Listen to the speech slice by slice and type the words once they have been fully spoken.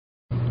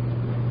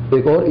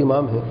ایک اور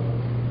امام ہیں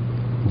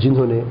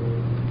جنہوں نے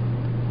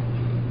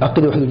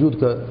عقیدہ وحدت الوجود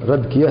کا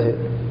رد کیا ہے،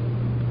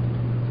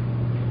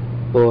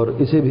 اور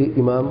اسے بھی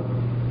امام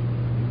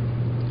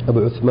ابو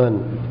عثمان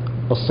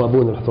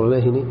الصابون رحمۃ اللہ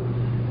علیہ نے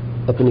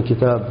اپنی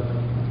کتاب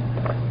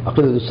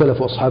عقیدہ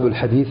السلف و اصحاب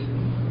الحدیث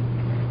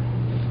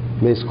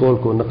میں اس قول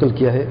کو نقل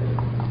کیا ہے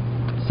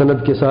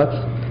سند کے ساتھ۔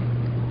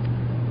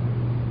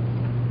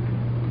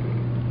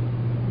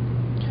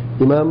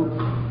 امام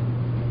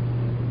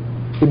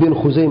ابن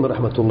خزیمہ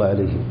رحمۃ اللہ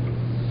علیہ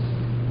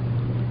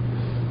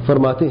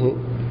فرماتے ہیں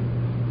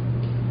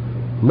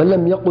من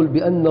لم يقل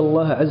بأن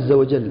اللہ عز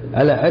وجل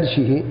على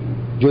عرشه،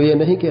 جو یہ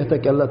نہیں کہتا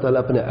کہ اللہ تعالیٰ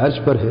اپنے عرش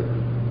پر ہے،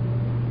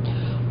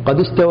 قد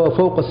استوى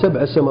فوق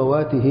 7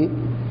 سماواته،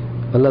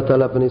 اللہ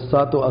تعالیٰ اپنے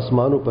 7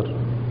 آسمانوں پر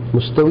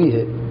مستوی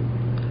ہے،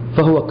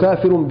 فهو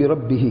کافر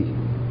بربه،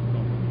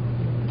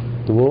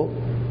 تو وہ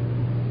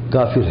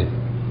کافر ہے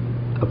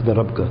اپنے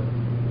رب کا۔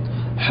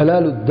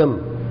 حلال الدم،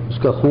 اس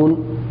کا خون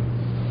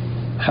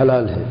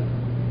حلال ہے،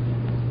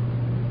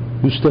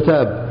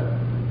 یستتاب،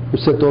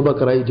 اس سے توبہ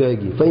کرائی جائے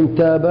گی، فإن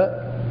تاب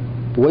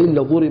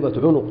وإلا ضربت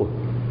عنقه،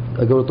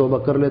 اگر وہ توبہ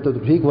کر لیتا تو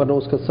ٹھیک، ورنہ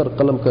اس کا سر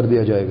قلم کر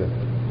دیا جائے گا۔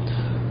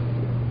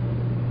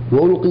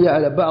 وألقي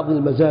على بعض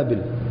المزابل،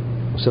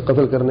 اسے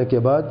قتل کرنے کے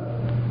بعد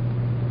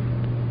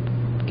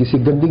کسی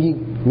گندگی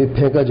میں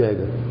پھینکا جائے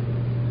گا،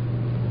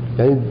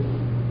 یعنی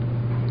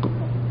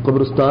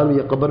قبرستان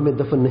یا قبر میں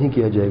دفن نہیں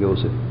کیا جائے گا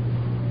اسے۔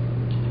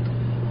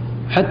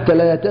 حتى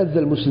لا يتأذى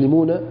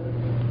المسلمون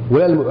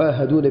ولا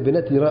المعاهدون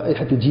بنتن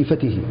رائحة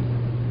جيفته،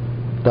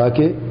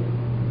 تاکہ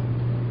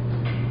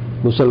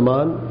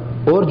مسلمان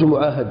اور جو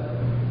معاہد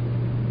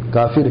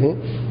کافر ہیں،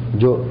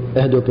 جو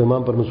عہد و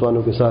پیمان پر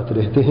مسلمانوں کے ساتھ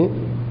رہتے ہیں،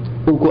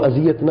 ان کو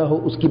اذیت نہ ہو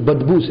اس کی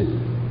بدبو سے،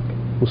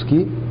 اس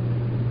کی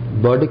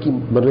باڈی کی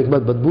مرنے کے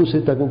بعد بدبو سے،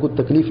 تاکہ ان کو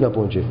تکلیف نہ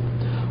پہنچے۔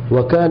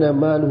 وَكَانَ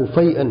مَالُهُ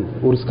فَيْئًا،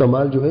 اور اس کا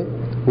مال جو ہے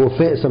وہ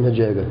فیء سمجھ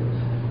جائے گا۔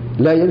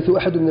 لا يرث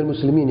احد من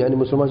المسلمین، یعنی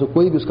مسلمان سے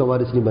کوئی بھی اس کا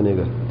وارث نہیں بنے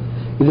گا۔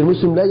 اذ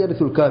المسلم لا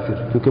يرث الكافر،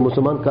 کیونکہ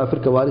مسلمان کافر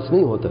کا وارث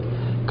نہیں ہوتا۔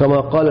 کما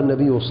قال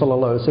النبی صلی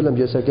اللہ علیہ وسلم،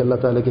 جیسا کہ اللہ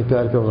تعالیٰ کے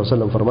پیارے پیغمبر صلی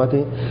اللہ علیہ وسلم فرماتے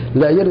ہیں،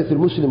 لا يرث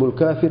المسلم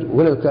الكافر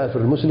ولا الكافر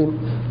المسلم،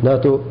 نہ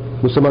تو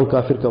مسلمان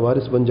کافر کا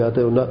وارث بن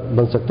جاتا ہے، نہ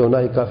بن سکتا ہے، نہ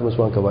ہی کافر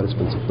مسلمان کا وارث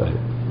بن سکتا ہے۔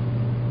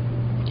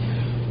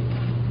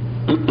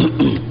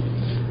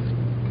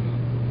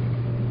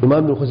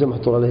 امام ابن خزیمہ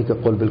رحمۃ اللہ علیہ کا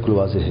قول بالکل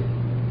واضح ہے،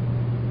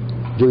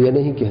 جو یہ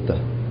نہیں کہتا،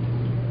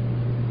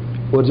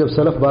 اور جب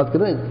سلف بات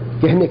کریں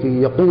کہنے کی،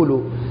 یقول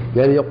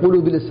یعنی یقول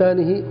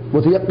بلسانہ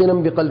متیقنا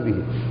بقلبہ،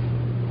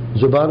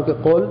 زبان کے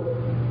قول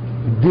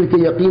دل کے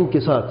یقین کے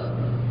ساتھ،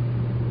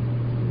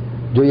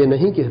 جو یہ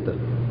نہیں کہتا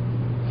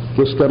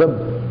کہ اس کا رب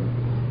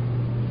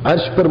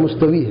عرش پر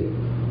مستوی ہے،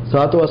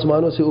 7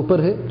 آسمانوں سے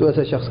اوپر ہے، تو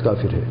ایسا شخص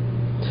کافر ہے۔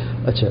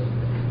 اچھا،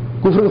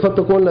 کفر کا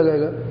فتویٰ کون لگائے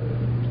گا؟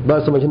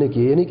 بات سمجھنے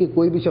کی، یعنی کہ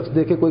کوئی بھی شخص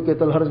دیکھے کوئی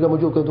کہتا ہے ہر جگہ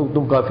مجھے کہ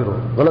تم کافر ہو،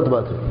 غلط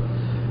بات ہے۔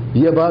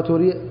 یہ بات ہو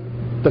رہی ہے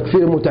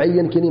تکفیر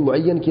متعین کی نہیں،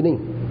 معین کی نہیں،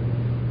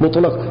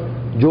 مطلق۔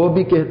 جو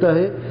بھی کہتا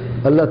ہے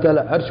اللہ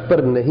تعالیٰ عرش پر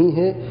نہیں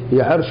ہے،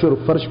 یا عرش اور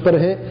فرش پر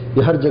ہے،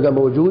 یا ہر جگہ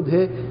موجود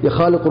ہے، یا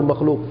خالق اور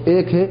مخلوق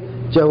ایک ہے،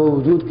 چاہے وہ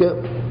وجود کے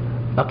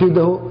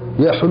عقیدہ ہو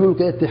یا حلول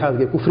کے اتحاد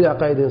کے، کفر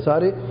عقائد ہیں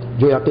سارے،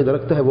 جو عقیدہ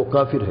رکھتا ہے وہ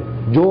کافر ہے،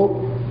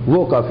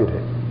 وہ کافر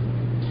ہے۔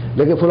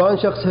 لیکن فلان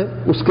شخص ہے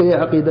اس کا یہ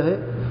عقیدہ ہے،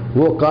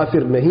 وہ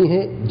کافر نہیں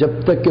ہے جب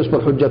تک کہ اس پر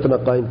حجت نہ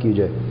قائم کی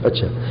جائے۔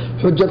 اچھا،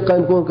 حجت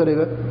قائم کون کرے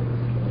گا؟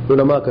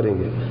 علماء کریں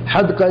گے۔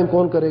 حد قائم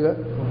کون کرے گا؟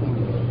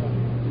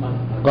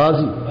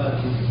 قاضی،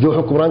 جو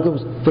حکمران کے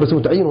طرف سے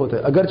متعین ہوتا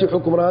ہے، اگرچہ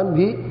حکمران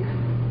بھی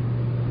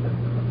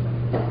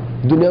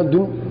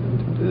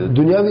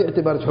دنیاوی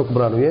اعتبار سے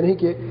حکمران ہو، یہ نہیں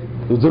کہ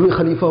ضروری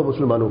خلیفہ ہو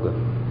مسلمانوں کا،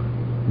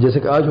 جیسے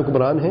کہ آج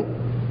حکمران ہیں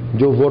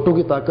جو ووٹوں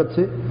کی طاقت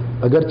سے،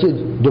 اگرچہ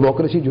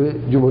ڈیموکریسی جو ہے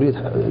جمہوریت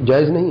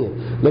جائز نہیں ہے،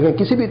 لیکن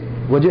کسی بھی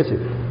وجہ سے،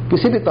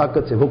 کسی بھی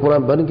طاقت سے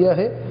حکمران بن گیا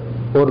ہے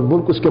اور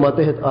ملک اس کے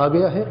ماتحت آ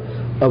گیا ہے،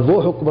 اب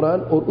وہ حکمران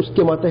اور اس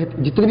کے ماتحت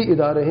جتنے بھی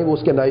ادارے ہیں وہ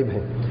اس کے نائب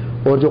ہیں،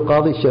 اور جو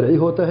قاضی شرعی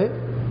ہوتا ہے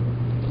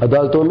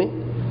عدالتوں میں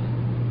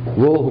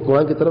وہ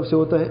حکمران کی طرف سے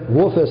ہوتا ہے،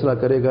 وہ فیصلہ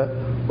کرے گا،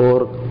 اور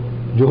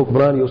جو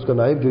حکمران یا اس کا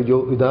نائب جو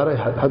ادارہ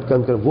حد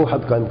قائم کرے وہ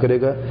حد قائم کرے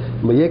گا۔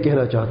 میں یہ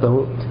کہنا چاہتا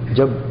ہوں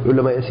جب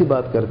علماء ایسی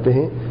بات کرتے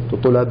ہیں تو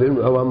طلاب علم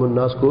عوام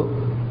الناس کو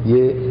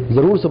یہ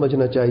ضرور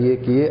سمجھنا چاہیے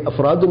کہ یہ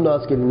افراد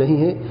الناس کے لیے نہیں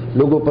ہے،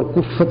 لوگوں پر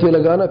فتوے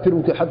لگانا پھر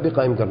ان کے حد پہ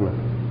قائم کرنا،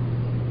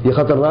 یہ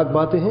خطرناک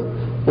باتیں ہیں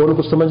اور ان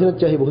کو سمجھنا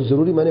چاہیے، بہت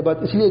ضروری۔ میں نے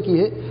بات اس لیے کی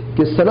ہے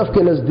کہ سلف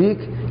کے نزدیک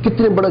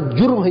کتنے بڑا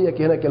جرم ہے یہ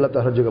کہنا کہ اللہ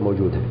تعالیٰ ہر جگہ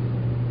موجود ہے۔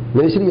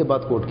 میں اس لیے یہ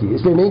بات کوٹ کی،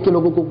 اس لیے نہیں کہ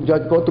لوگوں کو جا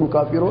کے کہو تم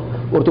کافر ہو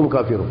اور تم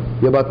کافر ہو،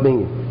 یہ بات نہیں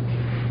ہے۔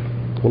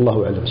 واللہ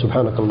اعلم،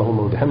 سبحانک اللہم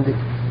و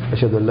بحمدک،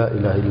 اشہد ان لا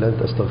الہ الا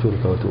انت،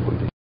 استغفرک و اتوب الیک۔